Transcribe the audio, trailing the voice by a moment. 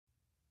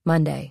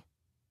Monday,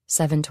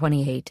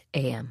 7:28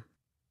 a.m.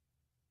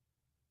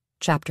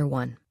 Chapter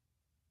 1.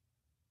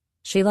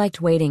 She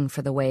liked waiting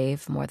for the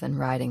wave more than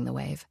riding the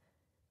wave.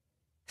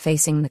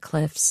 Facing the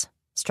cliffs,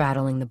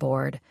 straddling the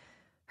board,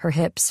 her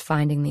hips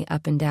finding the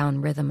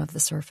up-and-down rhythm of the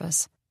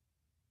surface.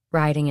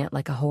 Riding it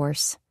like a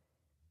horse,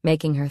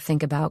 making her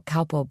think about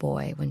Cowpo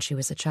Boy when she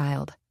was a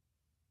child.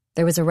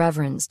 There was a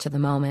reverence to the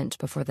moment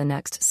before the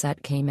next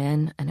set came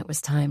in, and it was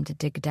time to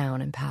dig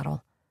down and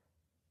paddle.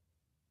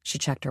 She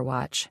checked her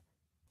watch.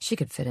 She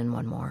could fit in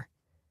one more.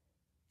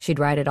 She'd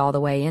ride it all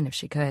the way in if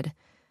she could.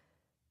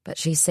 But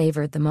she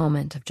savored the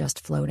moment of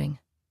just floating,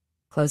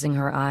 closing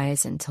her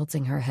eyes and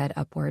tilting her head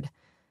upward.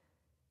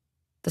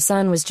 The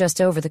sun was just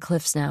over the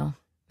cliffs now,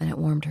 and it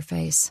warmed her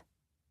face.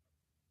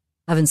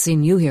 "Haven't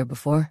seen you here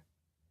before."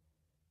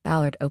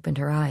 Ballard opened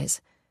her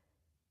eyes.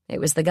 It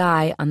was the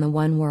guy on the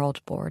One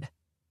World board.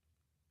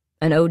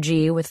 An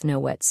OG with no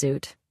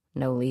wetsuit,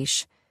 no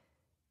leash,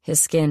 his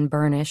skin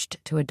burnished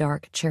to a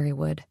dark cherry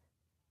wood.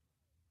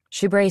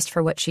 She braced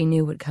for what she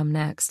knew would come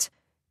next,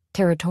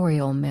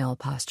 territorial male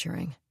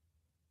posturing.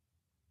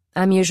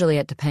 "I'm usually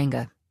at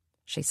Topanga,"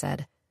 she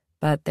said,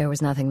 but there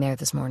was nothing there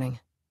this morning.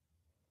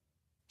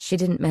 She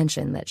didn't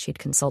mention that she'd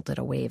consulted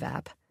a wave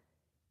app.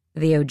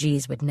 The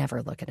OGs would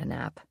never look at an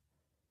app.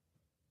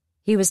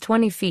 He was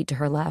 20 feet to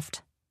her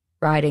left,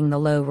 riding the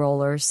low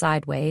rollers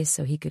sideways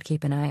so he could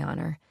keep an eye on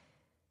her.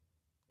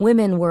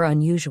 Women were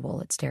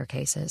unusual at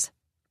staircases.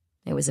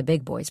 It was a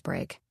big boy's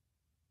break.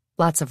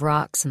 Lots of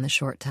rocks in the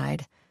short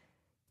tide.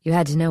 You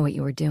had to know what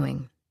you were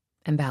doing,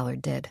 and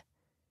Ballard did.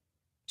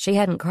 She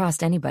hadn't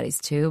crossed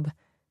anybody's tube,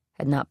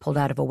 had not pulled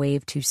out of a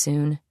wave too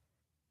soon.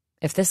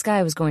 If this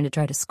guy was going to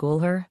try to school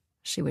her,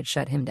 she would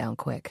shut him down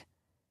quick.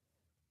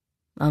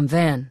 "I'm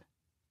Van,"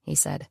 he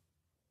said.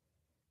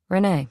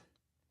 "Renee,"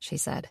 she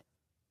said.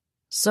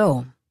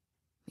 "So,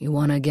 you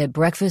want to get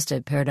breakfast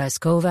at Paradise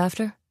Cove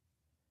after?"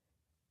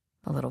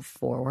 A little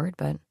forward,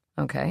 but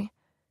okay.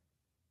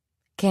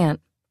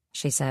 "Can't,"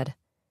 she said.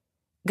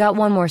 "Got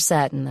one more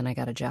set and then I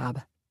got a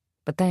job.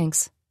 But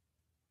thanks."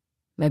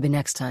 "Maybe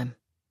next time,"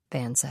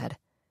 Van said.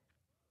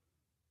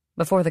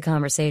 Before the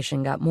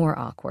conversation got more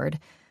awkward,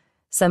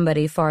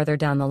 somebody farther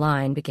down the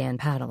line began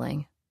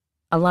paddling,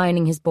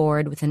 aligning his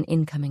board with an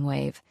incoming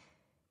wave.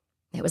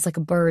 It was like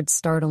a bird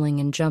startling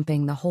and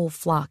jumping the whole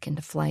flock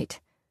into flight.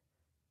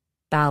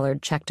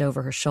 Ballard checked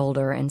over her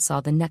shoulder and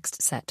saw the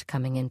next set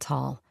coming in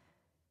tall.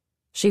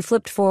 She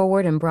flipped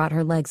forward and brought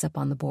her legs up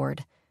on the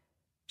board.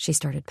 She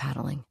started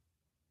paddling.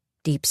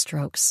 Deep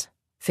strokes,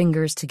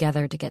 fingers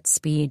together to get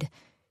speed,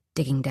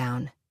 digging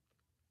down.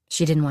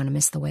 She didn't want to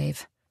miss the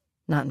wave,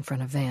 not in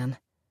front of Van.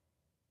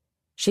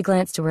 She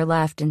glanced to her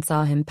left and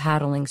saw him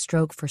paddling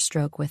stroke for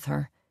stroke with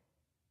her.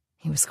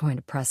 He was going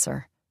to press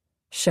her,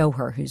 show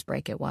her whose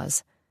break it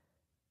was.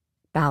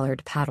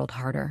 Ballard paddled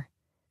harder,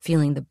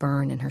 feeling the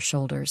burn in her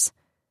shoulders.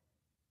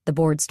 The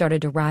board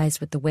started to rise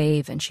with the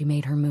wave and she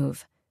made her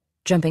move,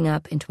 jumping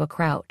up into a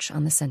crouch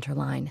on the center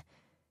line.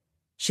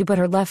 She put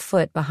her left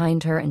foot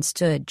behind her and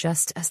stood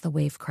just as the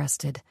wave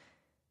crested.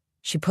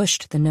 She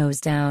pushed the nose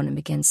down and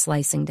began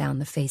slicing down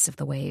the face of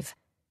the wave.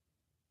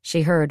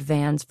 She heard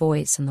Van's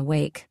voice in the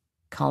wake,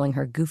 calling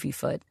her goofy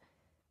foot.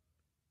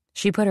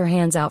 She put her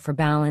hands out for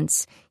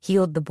balance,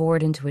 heeled the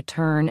board into a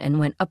turn, and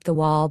went up the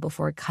wall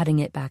before cutting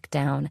it back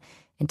down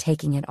and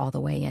taking it all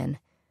the way in.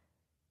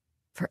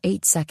 For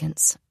 8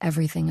 seconds,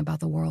 everything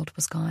about the world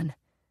was gone.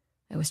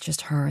 It was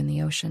just her and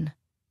the ocean.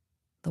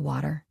 The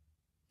water.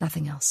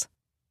 Nothing else.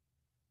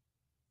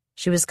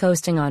 She was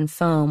coasting on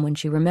foam when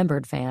she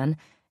remembered Van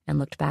and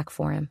looked back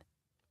for him.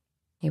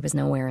 He was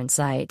nowhere in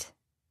sight,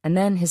 and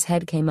then his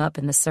head came up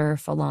in the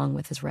surf along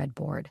with his red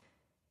board.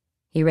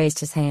 He raised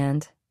his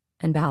hand,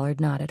 and Ballard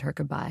nodded her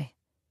goodbye.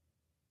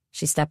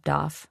 She stepped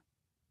off,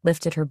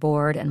 lifted her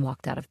board, and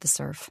walked out of the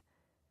surf.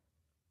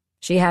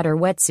 She had her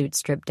wetsuit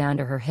stripped down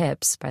to her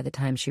hips by the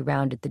time she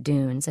rounded the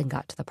dunes and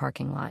got to the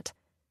parking lot.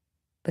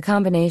 The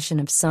combination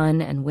of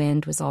sun and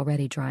wind was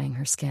already drying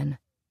her skin.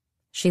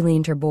 She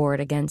leaned her board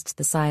against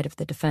the side of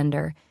the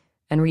Defender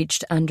and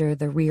reached under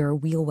the rear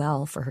wheel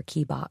well for her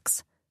key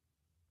box.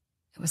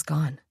 It was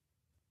gone.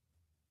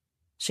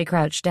 She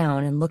crouched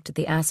down and looked at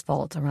the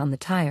asphalt around the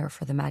tire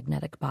for the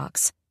magnetic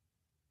box.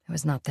 It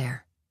was not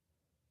there.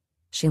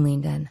 She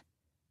leaned in,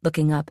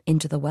 looking up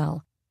into the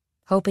well,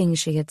 hoping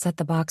she had set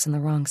the box in the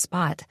wrong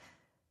spot,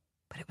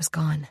 but it was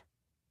gone.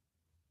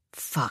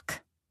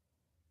 Fuck.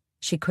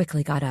 She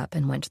quickly got up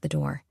and went to the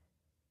door.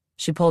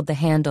 She pulled the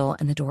handle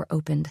and the door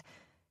opened,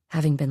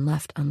 having been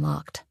left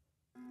unlocked.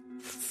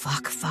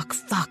 Fuck.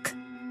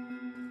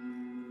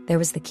 There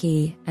was the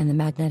key and the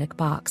magnetic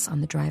box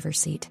on the driver's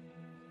seat.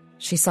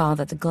 She saw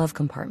that the glove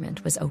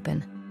compartment was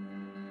open.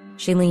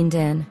 She leaned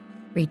in,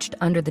 reached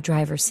under the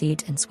driver's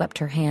seat, and swept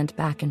her hand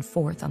back and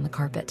forth on the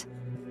carpet.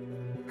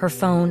 Her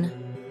phone,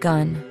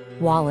 gun,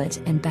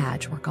 wallet, and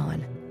badge were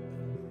gone.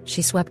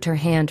 She swept her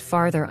hand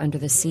farther under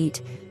the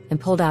seat and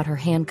pulled out her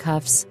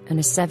handcuffs and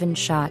a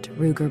 7-shot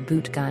Ruger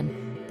boot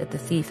gun that the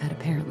thief had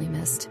apparently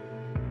missed.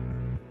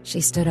 She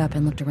stood up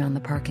and looked around the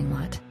parking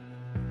lot.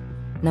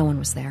 No one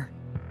was there.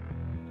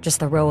 just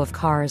the row of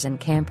cars and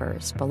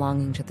campers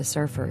belonging to the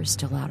surfers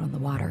still out on the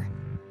water.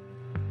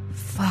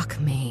 "Fuck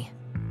me,"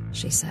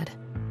 she said.